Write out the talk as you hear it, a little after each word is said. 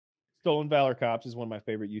Stolen Valor Cops is one of my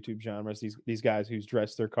favorite YouTube genres. These guys who's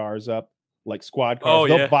dressed their cars up like squad cars.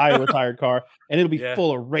 They'll buy a retired car and it'll be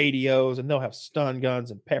full of radios, and they'll have stun guns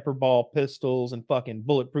and pepper ball pistols and fucking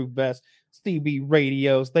bulletproof vests, CB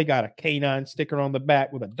radios. They got a canine sticker on the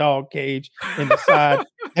back with a dog cage in the side.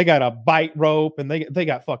 They got a bite rope, and they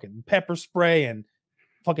got fucking pepper spray and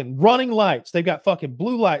fucking running lights. They've got fucking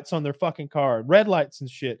blue lights on their fucking car, red lights and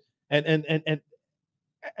shit. And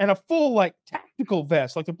a full like tactical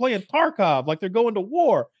vest, like they're playing Tarkov, like they're going to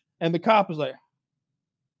war. And the cop is like,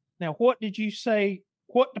 "Now, what did you say?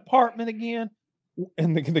 What department again?"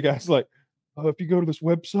 And the guy's like, "If you go to this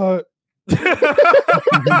website,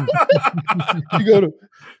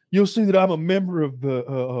 you'll see that I'm a member of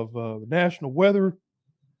the National Weather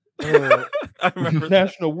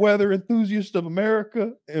National Weather Enthusiast of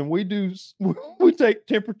America, and we take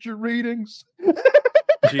temperature readings."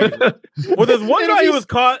 Jesus. Well, there's one guy who was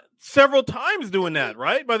caught several times doing that,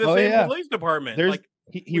 right? By the same police department. Like,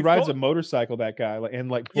 he rides a motorcycle, that guy,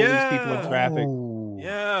 and like pulls people in traffic.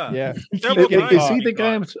 Yeah. Is he the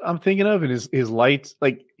guy I'm thinking of? And his lights,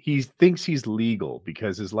 like he thinks he's legal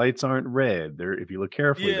because his lights aren't red. If you look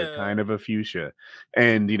carefully, they're kind of a fuchsia.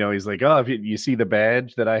 And he's like, "Oh, if you see the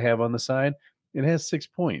badge that I have on the side, it has 6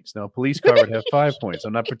 points. Now a police car would have 5 points.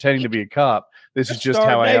 I'm not pretending to be a cop. This is just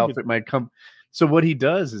how I outfit my So what he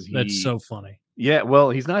does is That's so funny. Yeah, well,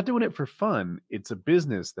 he's not doing it for fun. It's a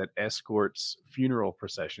business that escorts funeral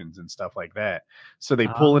processions and stuff like that. So they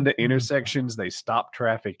pull into intersections, they stop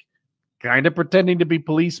traffic, kind of pretending to be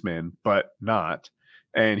policemen, but not.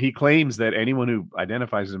 And he claims that anyone who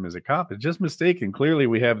identifies him as a cop is just mistaken. Clearly,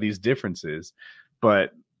 we have these differences,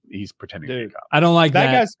 but he's pretending to be a cop. I don't like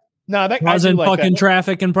that. That causing fucking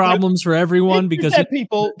traffic and problems for everyone because dead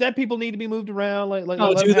people need to be need to be moved around.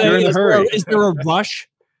 Is there a rush?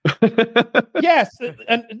 Yes,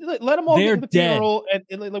 and let them all get to the funeral.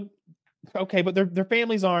 And okay, but their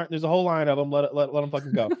families aren't. There's a whole line of them. Let them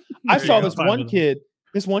fucking go. I saw this one kid.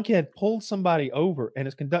 This one kid pulled somebody over and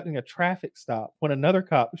is conducting a traffic stop when another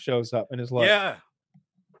cop shows up and is like,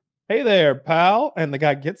 "Hey there, pal." And the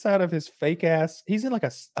guy gets out of his fake ass. He's in like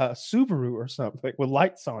a Subaru or something with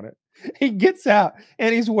lights on it. He gets out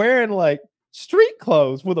and he's wearing like street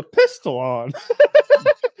clothes with a pistol on.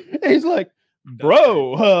 And he's like,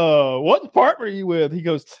 "Bro, what department are you with?" He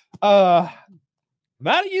goes, "I'm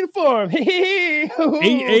out of uniform."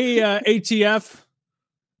 ATF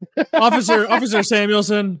Officer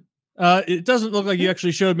Samuelson. It doesn't look like you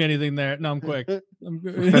actually showed me anything there. No, I'm quick.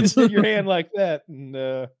 Your hand like that. And,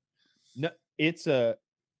 no, it's there's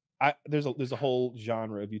a whole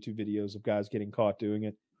genre of YouTube videos of guys getting caught doing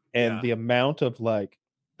it, and the amount of like,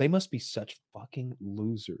 they must be such fucking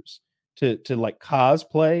losers to like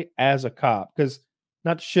cosplay as a cop, because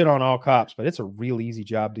not to shit on all cops, but it's a real easy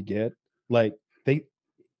job to get. Like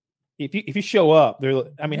if you show up,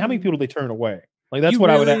 how many people do they turn away? Like that's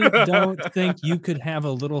I would don't think you could have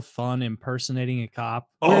a little fun impersonating a cop.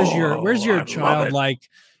 Where's your childlike?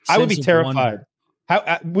 I would be terrified.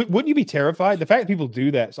 Wouldn't you be terrified? The fact that people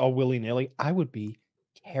do that all willy-nilly, I would be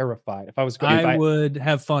terrified if I was going. I would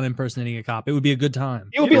have fun impersonating a cop. It would be a good time.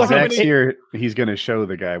 It would be like next year. He's going to show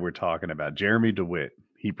the guy we're talking about, Jeremy DeWitt.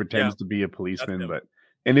 He pretends to be a policeman,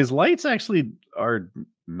 and his lights actually are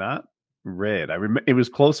not red. It was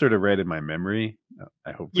closer to red in my memory.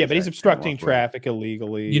 I hope. Yeah, but he's obstructing traffic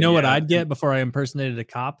illegally. You know what I'd get before I impersonated a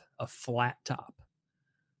cop? A flat top.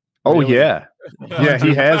 Oh really? Yeah,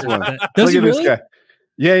 he has one. Does he really? This guy.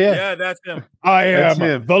 Yeah, that's him. I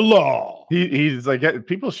am the law. He's like,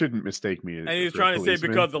 people shouldn't mistake me. And he's trying to say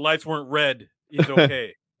because the lights weren't red, he's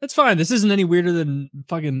okay. That's fine. This isn't any weirder than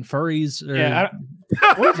fucking furries. It's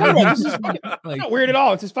not weird at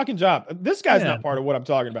all. It's his fucking job. This guy's not part of what I'm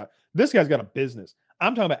talking about. This guy's got a business.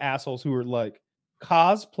 I'm talking about assholes who are like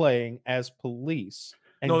cosplaying as police.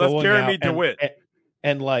 And that's Jeremy DeWitt.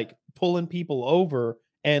 And like pulling people over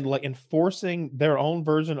and like enforcing their own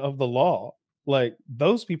version of the law. Like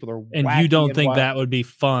those people are and you don't think that would be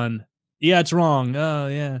fun? Yeah, it's wrong. Oh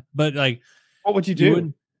yeah, but like, what would you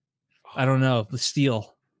do? I don't know. The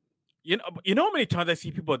steal. You know how many times I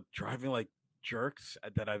see people driving like jerks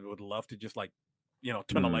that I would love to just like,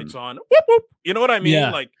 turn the lights on. Whoop, whoop. You know what I mean?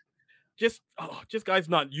 Yeah. Like, just guys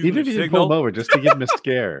not using. Even if you didn't pull them over, just to give them a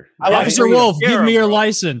scare. Officer Wolf, give me your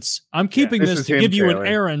license. I'm keeping this to give you an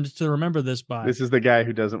errand to remember this by. This is the guy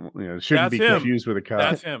who doesn't, shouldn't be confused with a cop.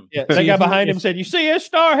 That's him. Yeah, that guy behind him said, "You see this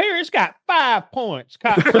star here? It's got 5 points."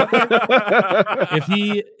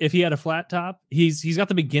 If he had a flat top, he's got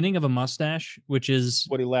the beginning of a mustache, which is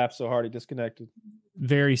what he laughed so hard he disconnected.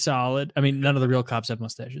 Very solid. I mean, none of the real cops have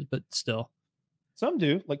mustaches, but still, some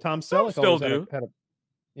do. Like Tom Selleck still do. Had a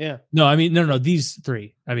Yeah. No, I mean, no. These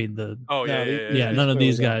three. I mean, none of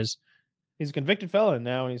these guys. He's a convicted felon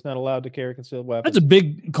now, and he's not allowed to carry concealed weapons. That's a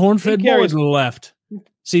big corn-fed boy to the left.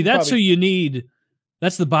 See, that's who you need.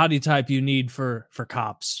 That's the body type you need for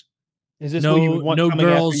cops. Is this who you would want no coming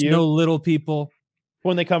girls, after you? no little people.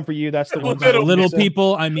 When they come for you, that's the one. Little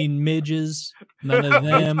people, I mean midges. None of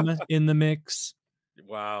them in the mix.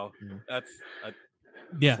 Wow, that's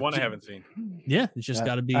one I haven't seen. Yeah, it's just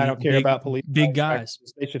got to be. I don't care about police. Big guys.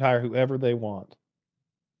 They should hire whoever they want.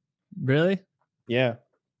 Really? Yeah.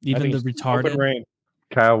 Even the retarded.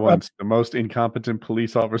 Kyle wants the most incompetent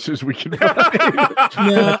police officers we can find.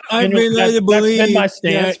 Yeah, I've been led to believe that's been my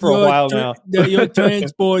stance for a while now. That you're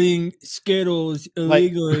transporting Skittles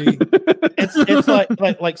illegally. It's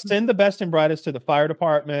like send the best and brightest to the fire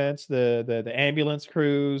departments, the ambulance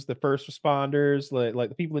crews, the first responders, like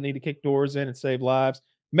the people that need to kick doors in and save lives.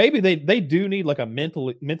 Maybe they do need like a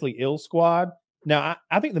mentally ill squad. Now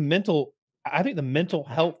I think the mental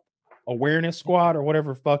health awareness squad or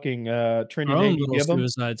whatever fucking trendy name you give them.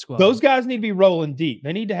 Suicide squad. Those guys need to be rolling deep.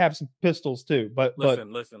 They need to have some pistols too. But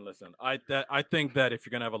listen. I think that if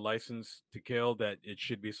you're gonna have a license to kill, that it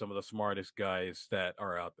should be some of the smartest guys that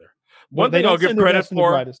are out there. One thing I'll give credit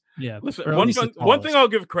for. Yeah. Listen, one thing I'll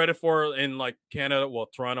give credit for in like Canada, well,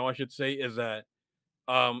 Toronto, I should say, is that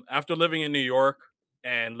after living in New York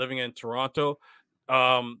and living in Toronto,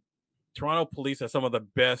 Toronto police have some of the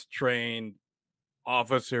best trained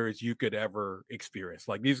officers you could ever experience.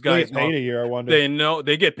 Like these guys get paid a year, I wonder. They know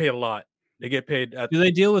they get paid a lot. They get paid do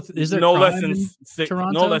they deal with is there no less than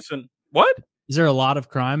Toronto? No less than what? Is there a lot of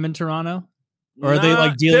crime in Toronto? Or are they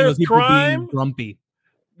like dealing with people being grumpy?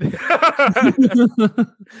 They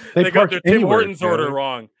got their Tim Hortons order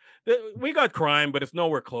wrong. We got crime, but it's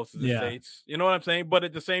nowhere close to the States. You know what I'm saying? But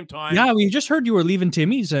at the same time, yeah, we just heard you were leaving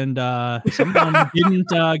Timmy's and someone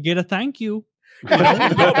didn't get a thank you.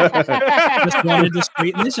 Just wanted to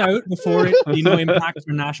straighten this out before it impacts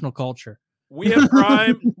our national culture. We have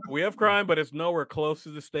crime, but it's nowhere close to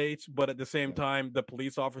the States. But at the same time, the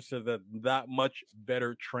police officers are that much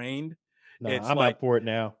better trained. No, I'm up for it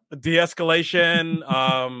now. De-escalation,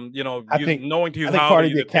 knowing to use how part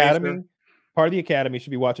of the academy should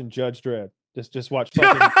be watching Judge Dredd. Just watch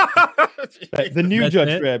fucking the new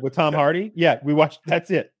Judge Dredd with Tom Hardy. Yeah, we watched. That's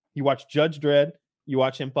it. You watch Judge Dredd. You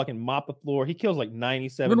watch him fucking mop the floor. He kills like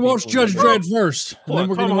 97. We're gonna watch Judge Dredd first, and then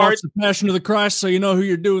we're gonna watch The Passion of the Christ, so you know who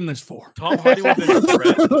you're doing this for. Tom Hardy was in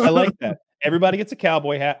Dredd. I like that. Everybody gets a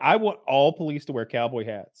cowboy hat. I want all police to wear cowboy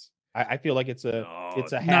hats. I feel like it's a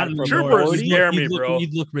hat for troopers scare me, bro.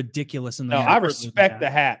 You'd look ridiculous in the hat. I respect the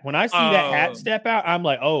hat. When I see that hat step out, I'm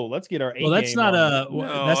like, oh, let's get our. Well, that's not a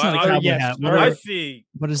cowboy hat. I see.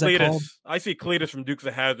 What is Cletus. that called? I see Cletus from Dukes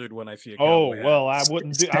of Hazzard when I see a cowboy hat. Well, I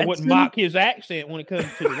wouldn't mock his accent when it comes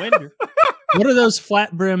to the winter. What are those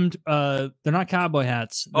flat brimmed? They're not cowboy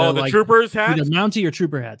hats. They're the troopers hats. Either Mountie or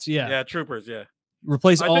trooper hats. Yeah, troopers. Yeah.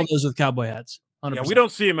 Replace all those with cowboy hats. 100%. Yeah, we don't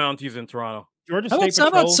see Mounties in Toronto. Georgia State Patrol.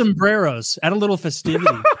 How about sombreros? Add a little festivity.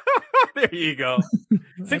 There you go.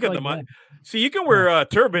 Think of the money. See, you can wear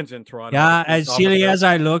turbans in Toronto. Yeah, as silly as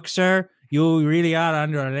I look, sir, you really are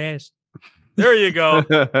under arrest. There you go.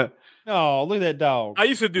 Oh, look at that dog. I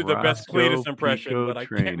used to do the best Cletus impression, but I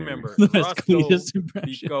can't remember. The best Cletus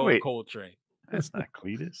impression. Wait, Coltrane. That's not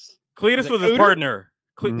Cletus. Cletus was his partner.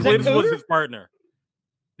 Cletus was his partner.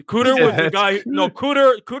 Cooter was the guy. No,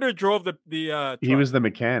 Cooter drove the truck, he was the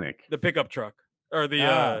mechanic, the pickup truck or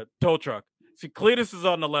the tow truck. See, Cletus is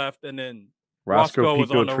on the left, and then Roscoe was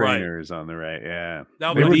on the Trainer right. is on the right. Yeah,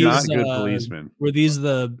 they were not good policemen. Were these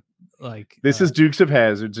the like? This is Dukes of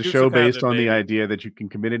Hazzard, a show based on the idea that you can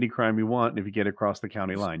commit any crime you want, and if you get across the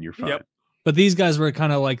county line, you're fine. Yep. But these guys were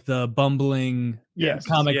kind of like the bumbling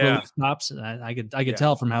comic book cops. I could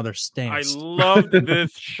tell from how they're stanced. I loved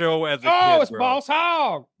this show as a kid. It's Boss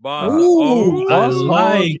Hog. Ooh, Boss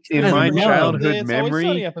Hog in my childhood It's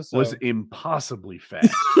memory was impossibly fat.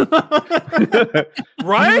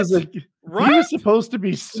 Right? He was supposed to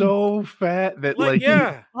be so fat that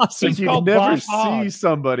you'd never see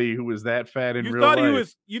somebody who was that fat in real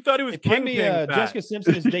life. You thought he was Find me Jessica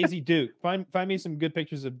Simpson as Daisy Duke. Find me some good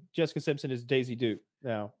pictures of Jessica Simpson as Daisy Duke.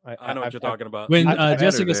 Now I know what you're talking about. When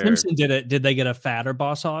Jessica Simpson did it, did they get a fatter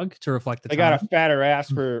Boss Hog to reflect the time? They got a fatter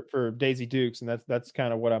ass for Daisy Dukes, and that's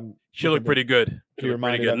kind of what I'm. She looked pretty good.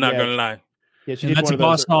 Not gonna lie. Yeah, and that's a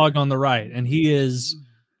Boss Hog on the right, and he is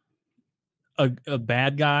a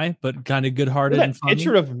bad guy, but kind of good-hearted and funny.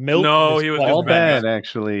 Picture of milk. No, he was all bad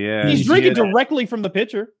actually. Yeah, he's drinking directly from the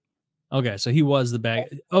pitcher. Okay, so he was the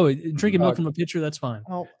bag. Oh, drinking milk from a pitcher, that's fine.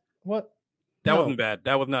 Oh, what? That wasn't bad.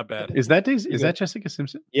 That was not bad. Is that Daisy? Is that Jessica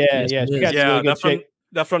Simpson? Yeah,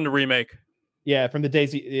 that's from the remake. Yeah, from the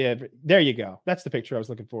Daisy. Yeah, there you go. That's the picture I was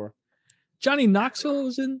looking for. Johnny Knoxville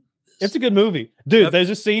was in. It's a good movie, dude. There's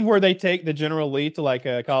a scene where they take the General Lee to like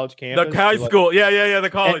a college campus, the high school. Yeah, the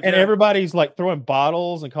college, and everybody's like throwing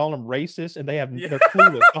bottles and calling them racist, and they're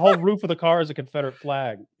clueless. The whole roof of the car is a Confederate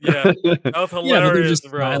flag. Yeah, that was hilarious. Yeah, but they're just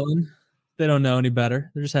smiling. They don't know any better.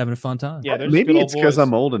 They're just having a fun time. Yeah, maybe it's because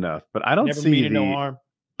I'm old enough, but I don't Never see no harm.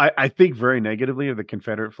 I think very negatively of the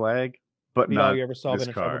Confederate flag, but not you ever saw this been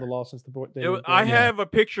in car. trouble with the law since the I have a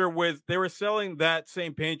picture with they were selling that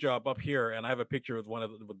same paint job up here, and I have a picture with one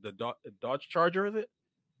of the Dodge Charger, is it?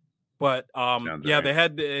 But right. They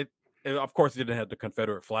had it. Of course, it didn't have the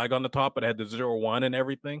Confederate flag on the top, but it had the 01 and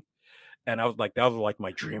everything. And I was like, that was like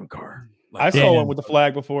my dream car. Like, I saw one with the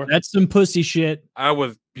flag before. That's some pussy shit. I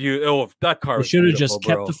was beautiful. That car should have just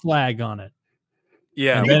kept the flag on it.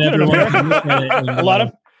 Yeah, and then everyone a lot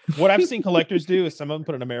of what I've seen collectors do is some of them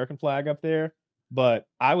put an American flag up there. But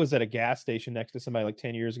I was at a gas station next to somebody like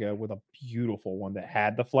 10 years ago with a beautiful one that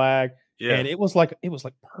had the flag, and it was like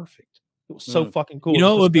perfect. It was so fucking cool. You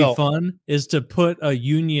know what would be fun is to put a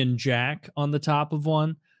Union Jack on the top of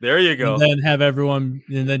one. There you go. And then have everyone,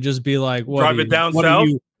 and then just be like, "What? Drive it down south.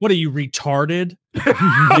 What are you retarded?"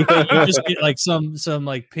 You just get like some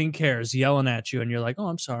like pink hairs yelling at you, and you're like, "Oh,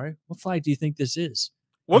 I'm sorry. What flag do you think this is?"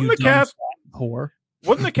 Wasn't the cast whore?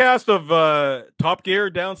 Wasn't the cast of Top Gear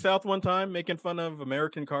down south one time making fun of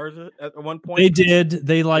American cars at one point? They did.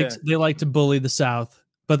 They liked to bully the South,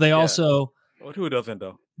 but they also who doesn't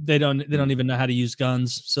though? They don't even know how to use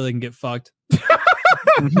guns, so they can get fucked.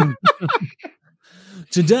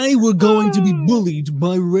 Today we're going to be bullied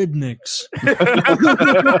by rednecks.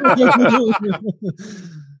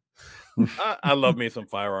 I love me some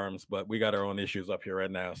firearms, but we got our own issues up here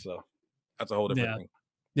right now, so that's a whole different thing.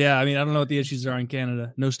 Yeah, I mean, I don't know what the issues are in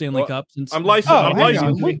Canada. No Stanley Cups. I'm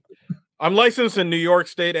licensed. I'm licensed in New York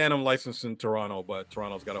State and I'm licensed in Toronto, but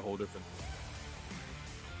Toronto's got a whole different